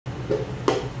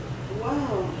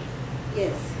Wow.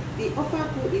 Yes, the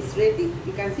Ofaku is ready.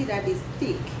 You can see that it's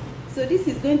thick. So this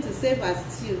is going to serve as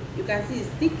stew. You can see it's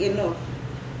thick enough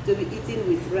to be eaten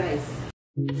with rice.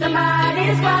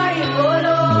 Somebody's crying,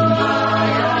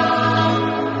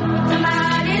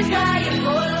 somebody's crying,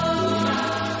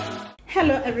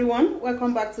 Hello everyone,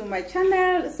 welcome back to my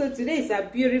channel. So today is a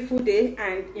beautiful day,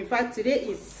 and in fact today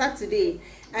is Saturday,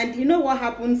 and you know what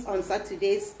happens on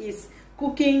Saturdays is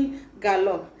cooking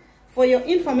galore. For your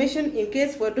information, in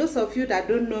case for those of you that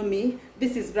don't know me,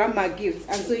 this is Grandma Gift,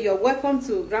 and so you're welcome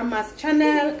to Grandma's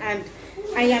channel. And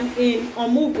I am in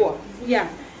Omugwo. Yeah,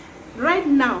 right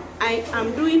now I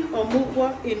am doing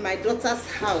Omugwo in my daughter's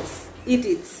house,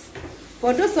 Edith.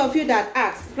 For those of you that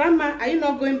ask, Grandma, are you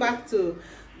not going back to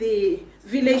the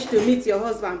village to meet your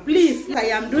husband? Please, I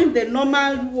am doing the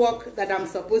normal work that I'm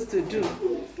supposed to do,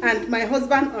 and my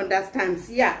husband understands.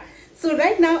 Yeah, so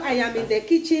right now I am in the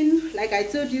kitchen. Like I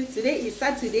told you, today is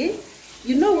Saturday.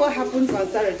 You know what happens on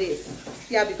Saturdays?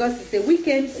 Yeah, because it's a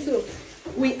weekend, so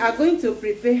we are going to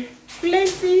prepare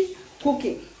plenty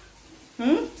cooking.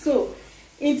 So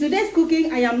in today's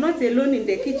cooking, I am not alone in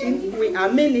the kitchen. We are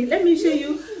many. Let me show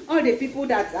you all the people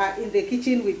that are in the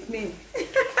kitchen with me.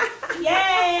 Yay!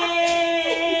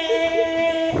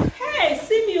 Hey,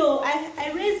 Simio,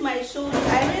 I raised my shoulder,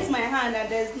 I raised my hand, and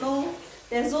there's no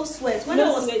sweat. When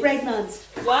I was pregnant,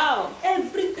 Wow.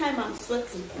 every time I'm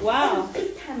sweating. Wow.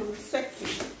 Every time I'm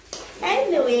sweating.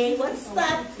 Anyway, what's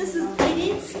up? This is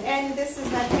Edith, and this is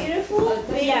my beautiful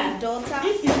baby daughter.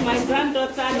 This is my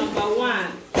granddaughter number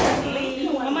one.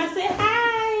 Mama, say hi.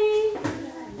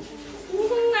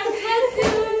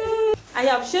 I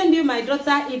have shown you my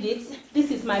daughter Edith. This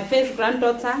is my first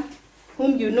granddaughter,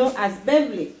 whom you know as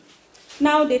Beverly.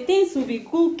 Now the things we'll be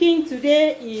cooking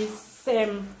today is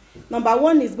number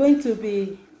one is going to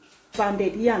be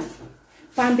pounded yam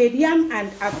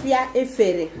and Afia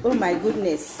Efere. Oh my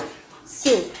goodness.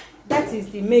 So that is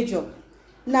the major.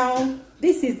 Now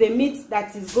this is the meat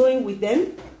that is going with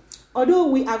them. Although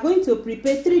we are going to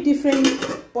prepare 3 different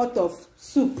pots of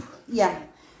soup. Yeah,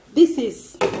 this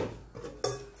is,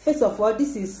 first of all,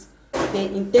 this is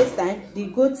the intestine, the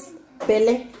goat's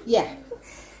belly. Yeah,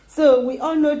 so we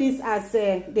all know this as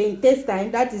the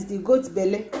intestine, that is the goat's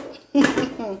belly.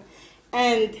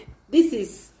 And this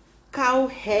is cow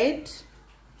head.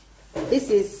 This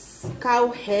is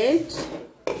cow head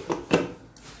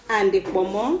and the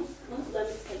pomo.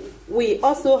 We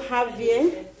also have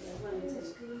here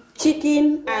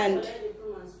chicken and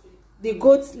the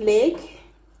goat's leg.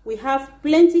 We have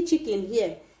plenty chicken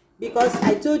here because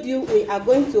I told you we are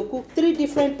going to cook 3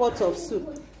 different pots of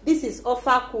soup. This is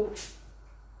Ofaku.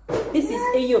 This is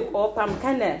eyok or palm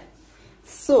kernel.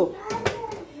 So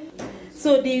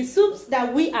the soups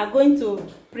that we are going to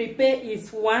prepare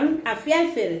is 1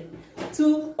 Afia,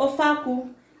 2 Ofaku,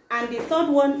 and the 3rd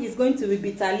one is going to be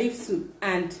bitter leaf soup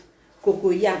and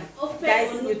cocoyam.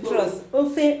 Guys, you trust.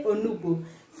 Ofe onubu.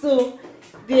 So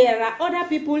there are other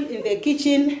people in the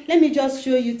kitchen. Let me just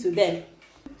show you to them.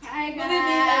 Hi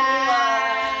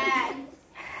guys.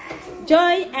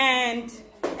 Joy and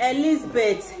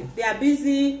Elizabeth, they are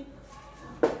busy,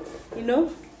 you know,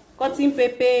 cutting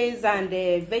peppers and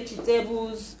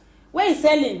vegetables. Where is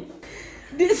Helen?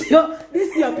 This your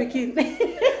pikin.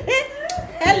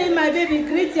 Helen, my baby,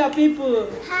 greet your people.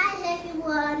 Hi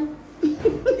everyone.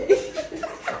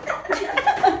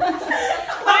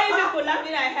 Why are people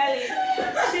laughing at Helen?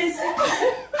 She is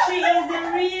a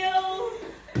real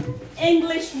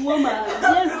English woman.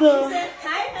 Yes, sir. She said,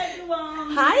 hi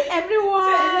everyone. Hi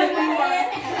everyone.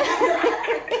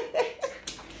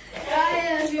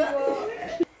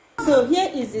 So here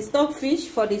is the stockfish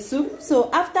for the soup. So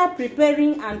after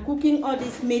preparing and cooking all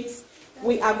these meats,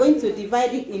 we are going to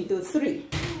divide it into 3.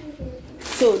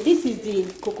 So this is the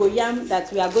cocoyam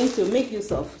that we are going to make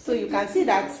use of. So you can see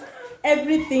that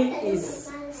everything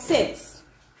is set.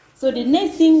 So the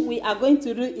next thing we are going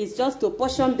to do is just to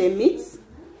portion the meat.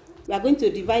 We are going to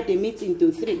divide the meat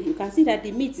into 3. You can see that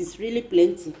the meat is really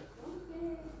plenty.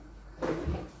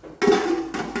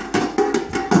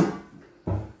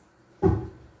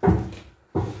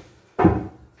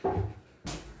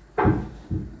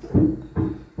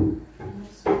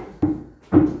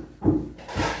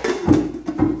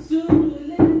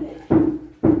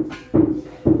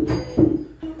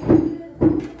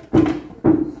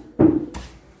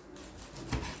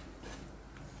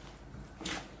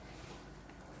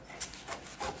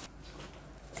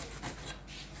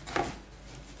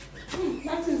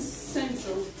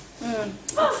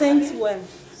 Scent well.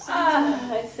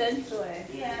 It scents well.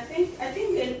 Yeah, I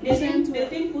think they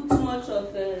didn't put too much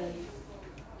of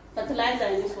fertilizer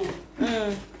in this one.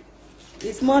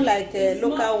 It's more like a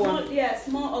local one. Yes,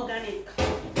 more organic.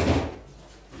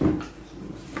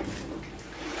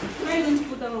 Why are you going to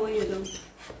put them away? You don't.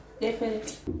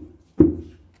 Definitely.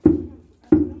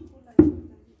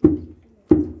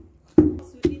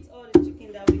 So we eat all the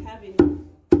chicken that we have in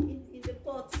the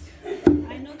pot.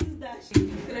 I noticed that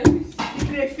the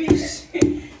crayfish.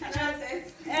 And I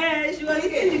said, she was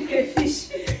eating the crayfish.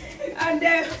 And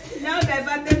then now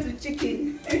diverted to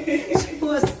chicken. She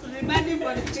was reminding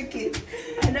for the chicken.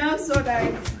 And now saw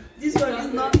that this one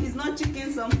is not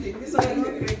chicken something. This one is not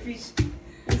crayfish.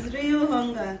 It's real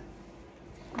hunger.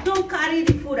 Don't carry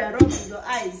the food around with your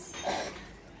eyes.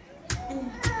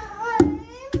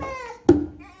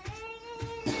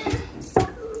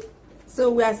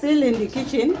 So we are still in the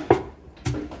kitchen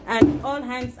and all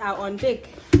hands are on deck.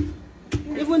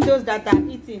 Even those that are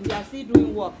eating, they are still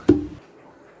doing work.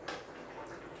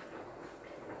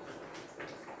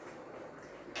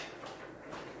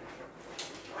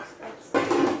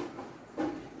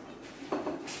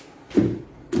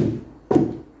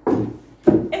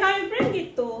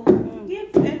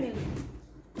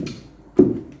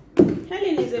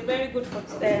 Very good for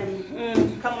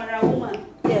camera woman.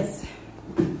 Yes.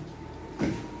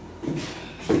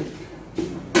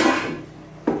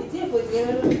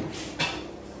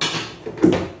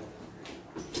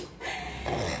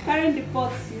 Carrying the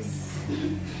pots is.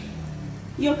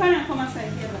 You can't come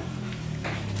outside here.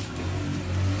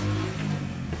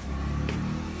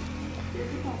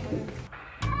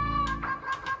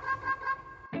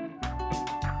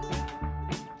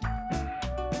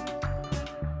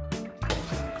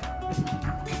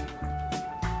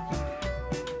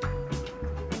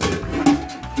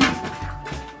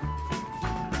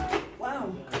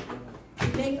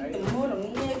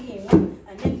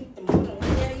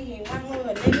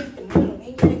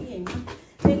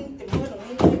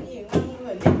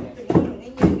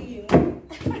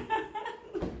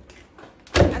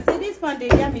 The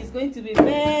yam is going to be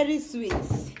very sweet.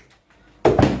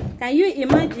 Can you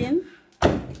imagine?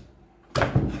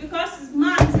 Because it's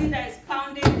Mazi that is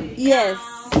pounding the yes,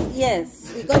 yam.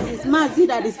 Yes, because it's Mazi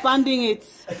that is pounding it.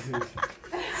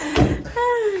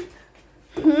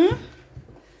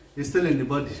 It's still in the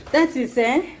body. That is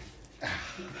this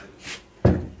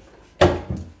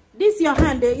your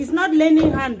hand, it's not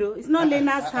Lena's hand, it's not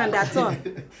Lena's hand at all.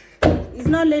 It's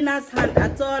not Lena's hand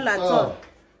at all.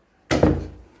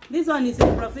 This one is a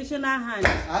professional hand. I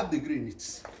have the green.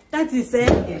 It's. That is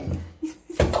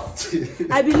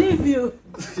I believe you.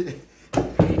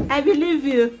 I believe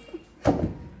you.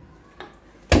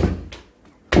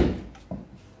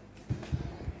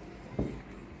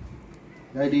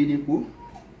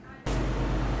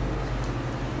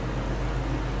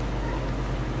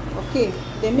 Okay,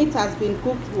 the meat has been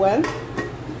cooked well.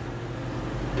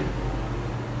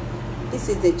 This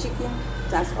is the chicken.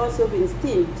 It has also been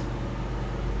steamed.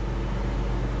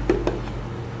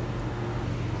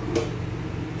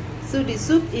 So the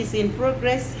soup is in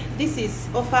progress. This is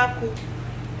Ofaku.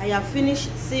 I have finished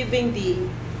sieving the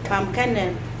palm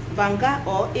kernel, banga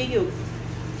or eyo.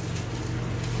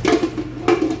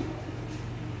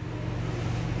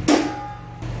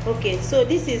 Okay, so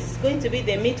this is going to be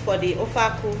the meat for the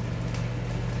Ofaku.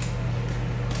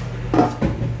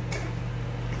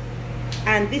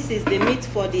 And this is the meat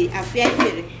for the Afia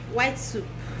white soup.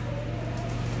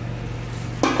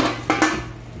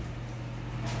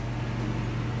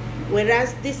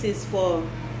 Whereas this is for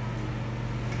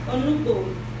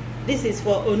Onugbo. This is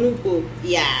for Onugbo.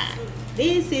 Yeah.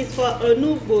 This is for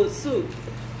Onugbo soup.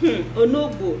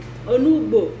 Onugbo.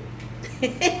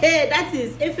 That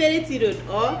is Efere tirod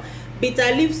or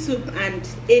bitter leaf soup and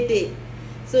ede.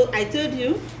 So I told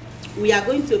you we are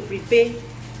going to prepare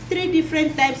 3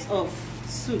 different types of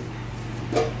soup.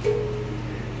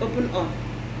 Open up.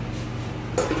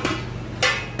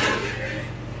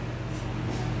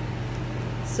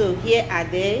 So here are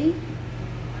they,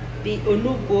 the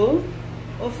Onugbo,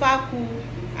 Ofaku,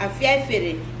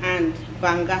 Afia and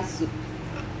banga soup.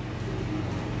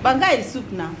 Banga is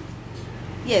soup now.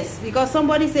 Yes, because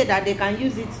somebody said that they can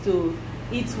use it to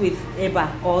eat with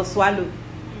eba or swallow.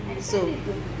 So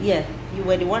yeah, you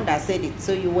were the one that said it,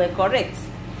 so you were correct.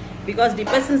 Because the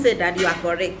person said that you are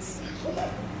correct.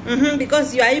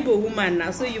 Because you are Igbo woman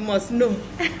now, so you must know.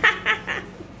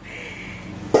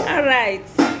 All right.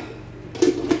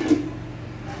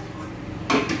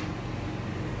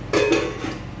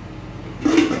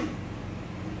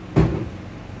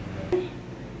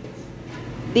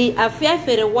 The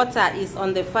Afia water is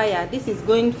on the fire. This is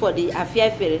going for the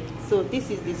Afia. So this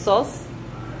is the sauce,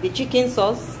 the chicken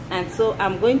sauce, and so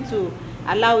I'm going to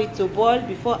allow it to boil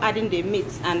before adding the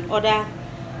meat and other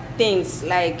things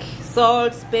like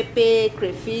salt, pepper,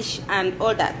 crayfish, and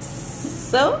all that.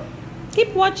 So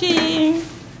keep watching.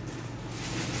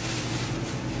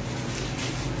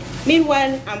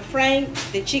 Meanwhile, I'm frying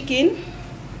the chicken.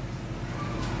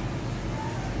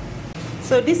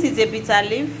 So this is a bitter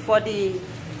leaf for the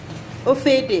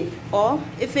ofede or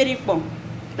efere,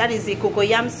 that is the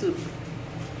cocoyam soup.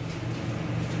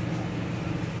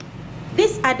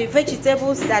 These are the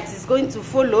vegetables that is going to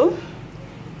follow.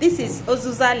 This is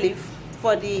ozuza leaf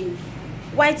for the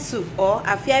white soup or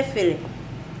Afia Efere.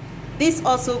 This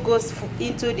also goes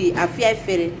into the Afia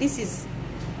Efere. This is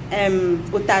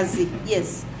utazi.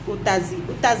 Yes, utazi.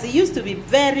 Utazi used to be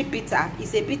very bitter.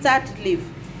 It's a bitter leaf,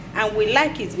 and we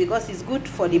like it because it's good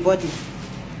for the body.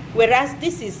 Whereas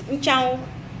this is nchao.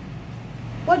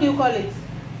 What do you call it?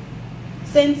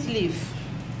 Scent leaf.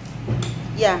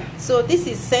 Yeah, so this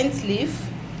is scent leaf.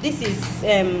 This is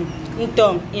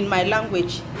ntom in my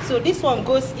language. So this one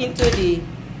goes into the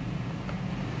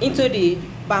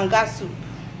banga soup.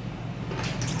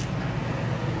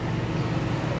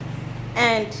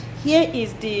 And here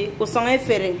is the osong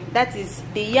efere, that is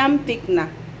the yam thickener.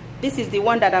 This is the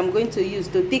one that I'm going to use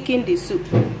to thicken the soup,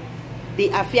 the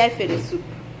Afia Efere soup.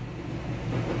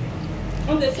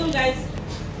 Okay, so guys,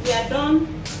 we are done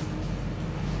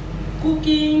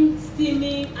cooking,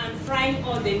 steaming, and frying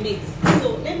all the meats.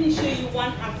 So let me show you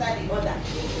one after the other.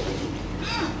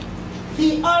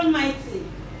 The Almighty.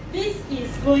 This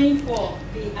is going for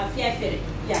the Afia Efere.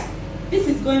 Yeah, this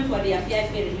is going for the Afia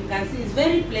Efere. You can see it's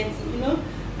very plenty. You know,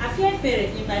 Afia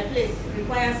Efere in my place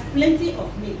requires plenty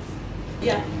of meat.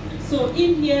 Yeah. So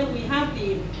in here we have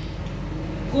the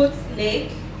goat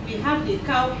leg, we have the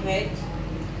cow head,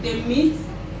 the meat,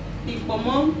 the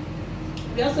pomon.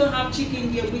 We also have chicken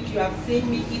here, which you have seen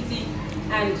me eating,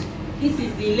 and this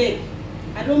is the leg.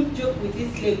 I don't joke with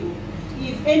this leg.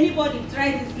 If anybody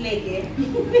try this leg,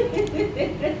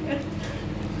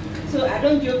 so I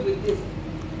don't joke with this.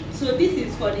 So this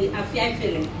is for the Afia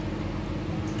Efere.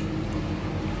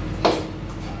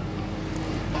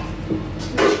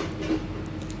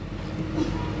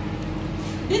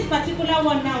 This particular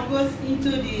one now goes into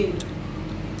the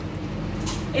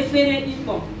Efere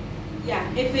Ipom.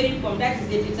 Yeah, Efere Ipom. That is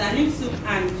the bitter leaf soup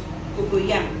and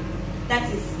cocoyam. That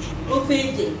is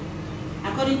ofede,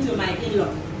 according to my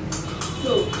in-law.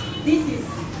 So this is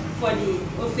for the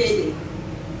ofede.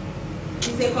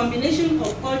 It's a combination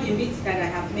of all the meats that I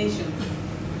have mentioned.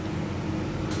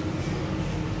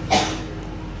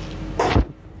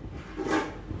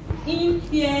 In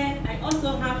here, I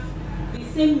also have the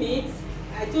same meats.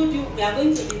 I told you we are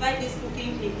going to divide this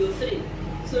cooking into 3.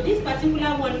 So this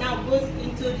particular one now goes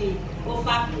into the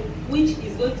Ofaku, which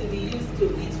is going to be used to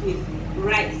eat with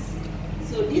rice.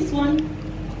 So this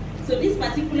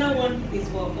particular one is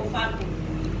for Ofaku.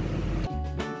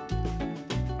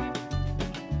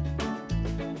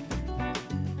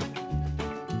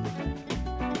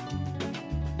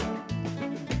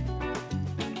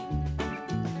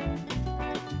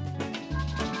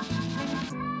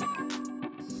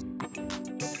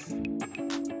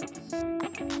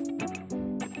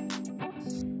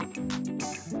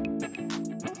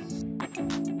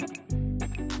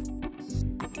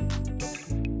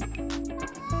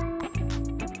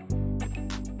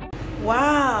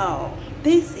 Wow,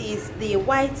 this is the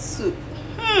white soup.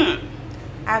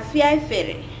 Afia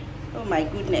Efere. Oh my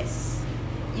goodness.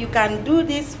 You can do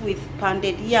this with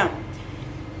pounded yam.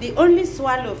 The only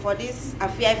swallow for this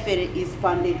Afia Efere is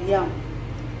pounded yam.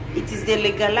 It is the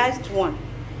legalized one.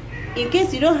 In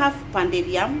case you don't have pounded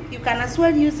yam, you can as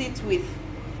well use it with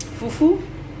fufu,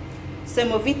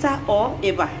 semovita, or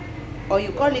eba, or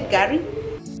you call it gari.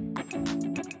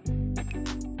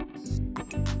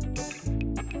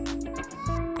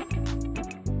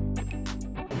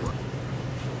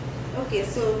 Okay,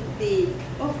 so the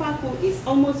Ofaku is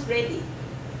almost ready.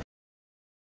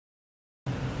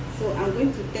 So I'm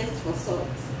going to test for salt.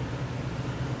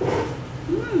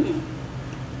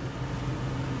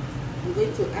 I'm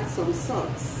going to add some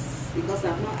salt because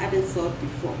I've not added salt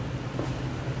before.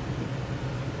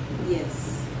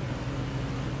 Yes.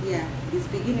 Yeah, it's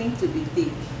beginning to be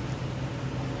thick.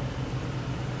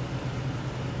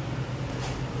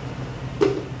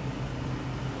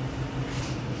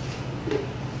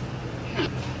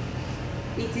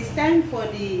 It is time for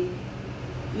the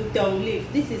ntom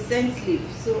leaf. This is scent leaf,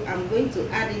 so I'm going to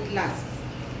add it last.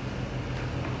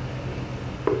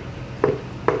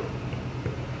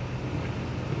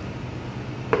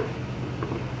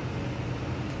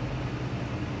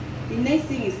 The next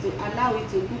thing is to allow it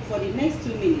to cook for the next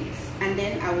 2 minutes, and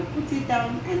then I will put it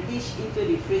down and dish into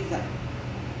the freezer.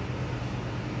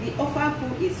 The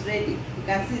Ofaku is ready. You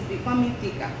can see it's becoming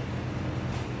thicker.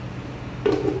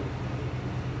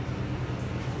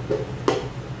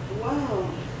 Wow,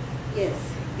 yes,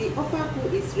 the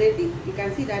Ofaku is ready. You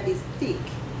can see that it's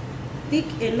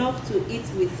thick enough to eat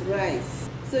with rice.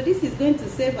 So this is going to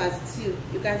serve as stew.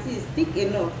 You can see it's thick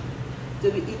enough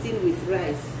to be eaten with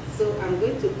rice. So I'm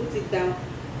going to put it down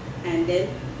and then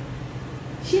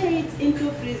share it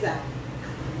into freezer.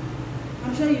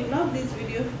 I'm sure you love this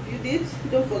video. If you did,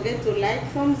 don't forget to like,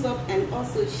 thumbs up, and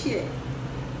also share.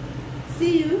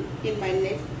 See you in my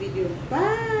next video.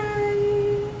 Bye.